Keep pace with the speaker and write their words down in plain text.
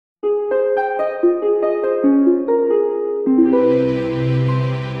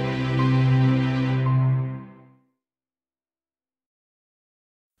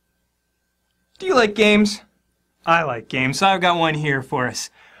like games? I like games, so I've got one here for us.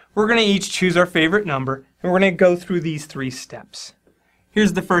 We're going to each choose our favorite number, and we're going to go through these 3 steps.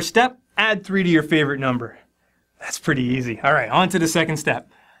 Here's the first step. Add 3 to your favorite number. That's pretty easy. All right, on to the second step.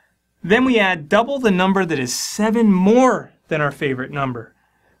 Then we add double the number that is 7 more than our favorite number.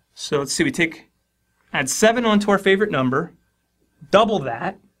 So let's see, add 7 onto our favorite number, double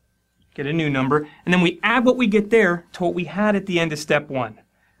that, get a new number, and then we add what we get there to what we had at the end of step 1.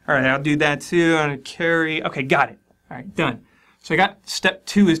 All right, I'll do that too. I'm going to carry. Okay, got it. All right, done. So I got step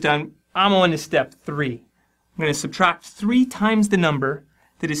 2 is done. I'm on to step 3. I'm going to subtract 3 times the number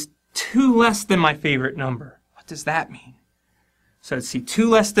that is 2 less than my favorite number. What does that mean? So let's see, 2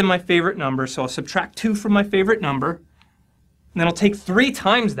 less than my favorite number, so I'll subtract 2 from my favorite number, and then I'll take 3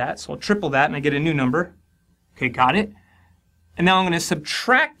 times that, so I'll triple that and I get a new number. Okay, got it. And now I'm going to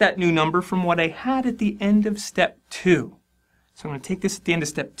subtract that new number from what I had at the end of step 2. So I'm going to take this at the end of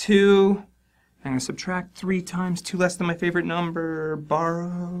step 2. I'm going to subtract 3 times 2 less than my favorite number,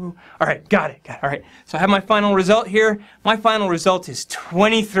 borrow. All right, got it. All right, so I have my final result here. My final result is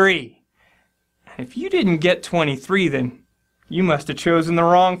 23. And if you didn't get 23, then you must have chosen the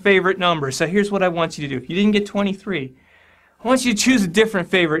wrong favorite number. So here's what I want you to do. If you didn't get 23, I want you to choose a different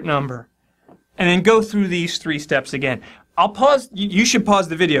favorite number. And then go through these 3 steps again. I'll pause. You should pause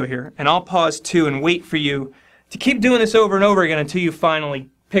the video here. And I'll pause too and wait for you to keep doing this over and over again until you finally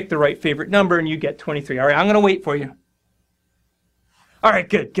pick the right favorite number and you get 23. All right, I'm going to wait for you. All right,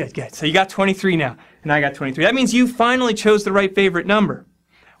 good. So you got 23 now, and I got 23. That means you finally chose the right favorite number.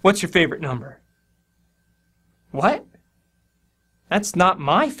 What's your favorite number? What? That's not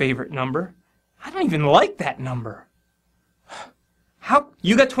my favorite number. I don't even like that number. How?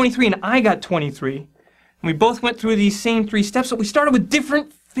 You got 23 and I got 23. And we both went through these same 3 steps, but we started with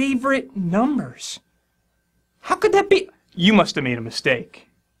different favorite numbers. How could that be? You must have made a mistake.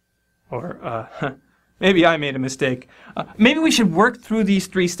 Or maybe I made a mistake. Maybe we should work through these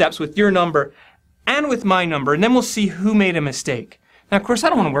 3 steps with your number and with my number, and then we'll see who made a mistake. Now, of course, I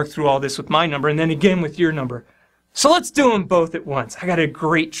don't want to work through all this with my number and then again with your number. So let's do them both at once. I got a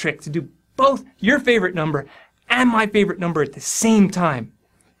great trick to do both your favorite number and my favorite number at the same time.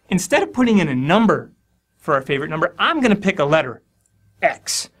 Instead of putting in a number for our favorite number, I'm going to pick a letter.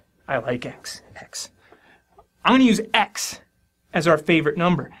 X. I like X. I'm going to use X as our favorite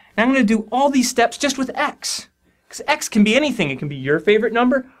number. And I'm going to do all these steps just with X. Because X can be anything. It can be your favorite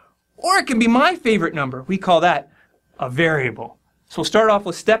number, or it can be my favorite number. We call that a variable. So we'll start off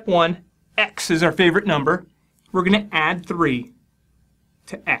with step 1. X is our favorite number. We're going to add 3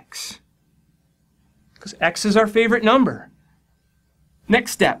 to X. Because X is our favorite number.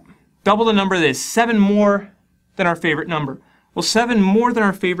 Next step. Double the number that is 7 more than our favorite number. Well, 7 more than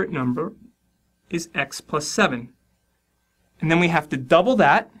our favorite number is X plus 7. And then we have to double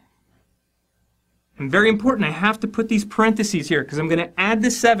that. And very important, I have to put these parentheses here because I'm going to add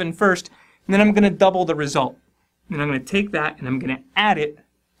the 7 first, and then I'm going to double the result. And then I'm going to take that and I'm going to add it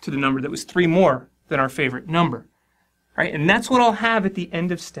to the number that was 3 more than our favorite number. All right, and that's what I'll have at the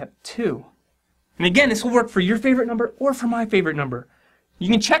end of step 2. And again, this will work for your favorite number or for my favorite number. You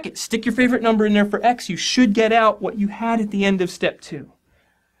can check it. Stick your favorite number in there for X. You should get out what you had at the end of step 2.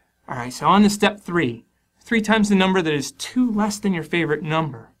 All right, so on to step 3. 3 times the number that is 2 less than your favorite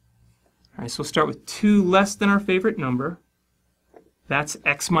number. All right, so we'll start with 2 less than our favorite number. That's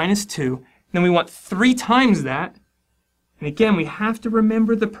X minus 2. Then we want 3 times that. And again, we have to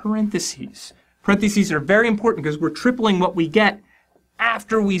remember the parentheses. Parentheses are very important because we're tripling what we get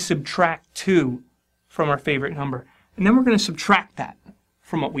after we subtract 2 from our favorite number. And then we're going to subtract that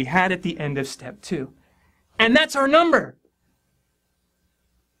from what we had at the end of step 2. And that's our number.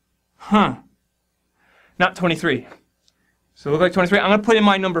 Not 23. So it looks like 23. I'm going to put in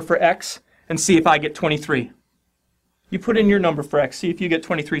my number for X and see if I get 23. You put in your number for X. See if you get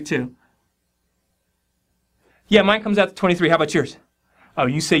 23 too. Yeah, mine comes out to 23. How about yours? Oh,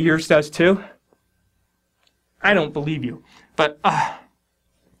 you say yours does too? I don't believe you. But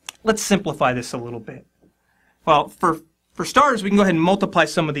let's simplify this a little bit. Well, for starters, we can go ahead and multiply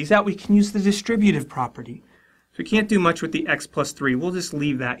some of these out. We can use the distributive property. So we can't do much with the X plus 3. We'll just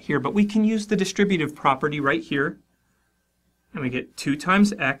leave that here. But we can use the distributive property right here. And we get 2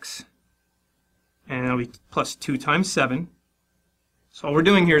 times X. And that'll be plus 2 times 7. So all we're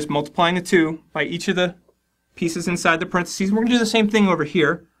doing here is multiplying the 2 by each of the pieces inside the parentheses. We're going to do the same thing over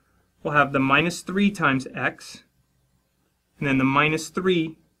here. We'll have the minus 3 times X. And then the minus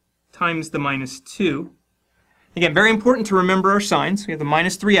 3 times the minus 2. Again, very important to remember our signs. We have the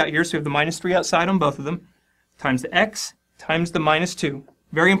minus 3 out here, so we have the minus 3 outside on both of them. Times the X times the minus 2.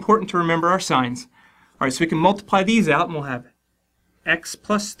 Very important to remember our signs. All right, so we can multiply these out, and we'll have X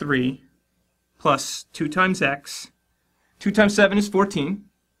plus 3 plus 2 times x. 2 times 7 is 14.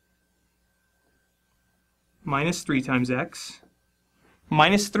 Minus 3 times x.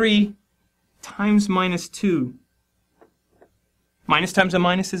 Minus 3 times minus 2. Minus times a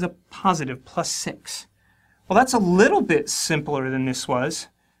minus is a positive, plus 6. Well, that's a little bit simpler than this was.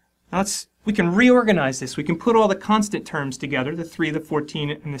 Now we can reorganize this. We can put all the constant terms together, the 3, the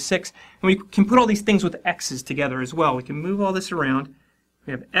 14, and the 6. And we can put all these things with x's together as well. We can move all this around.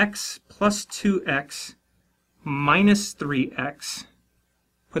 We have x plus 2x minus 3x.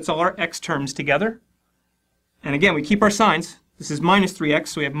 Puts all our x terms together. And again, we keep our signs. This is minus 3x,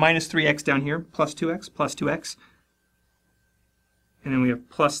 so we have minus 3x down here, plus 2x. And then we have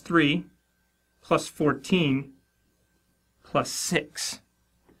plus 3, plus 14, plus 6.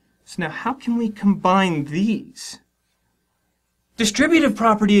 So now how can we combine these? Distributive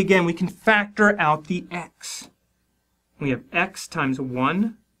property again, we can factor out the x. We have x times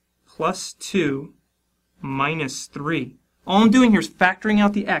 1 plus 2 minus 3. All I'm doing here is factoring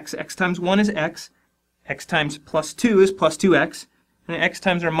out the x. X times 1 is x. X times plus 2 is plus 2x. And x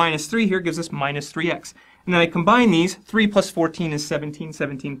times our minus 3 here gives us minus 3x. And then I combine these. 3 plus 14 is 17.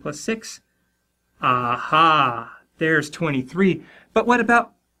 17 plus 6. Aha! There's 23. But what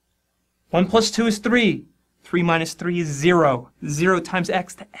about 1 plus 2 is 3. 3 minus 3 is 0. 0 times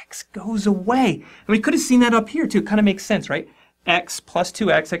x, the x goes away. And we could have seen that up here too. It kind of makes sense, right? X plus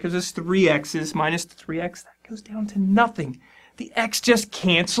 2x, that gives us 3x's minus 3x. That goes down to nothing. The x just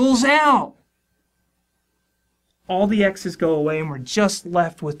cancels out. All the x's go away and we're just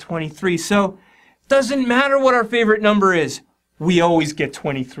left with 23. So it doesn't matter what our favorite number is. We always get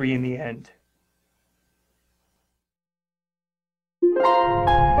 23 in the end.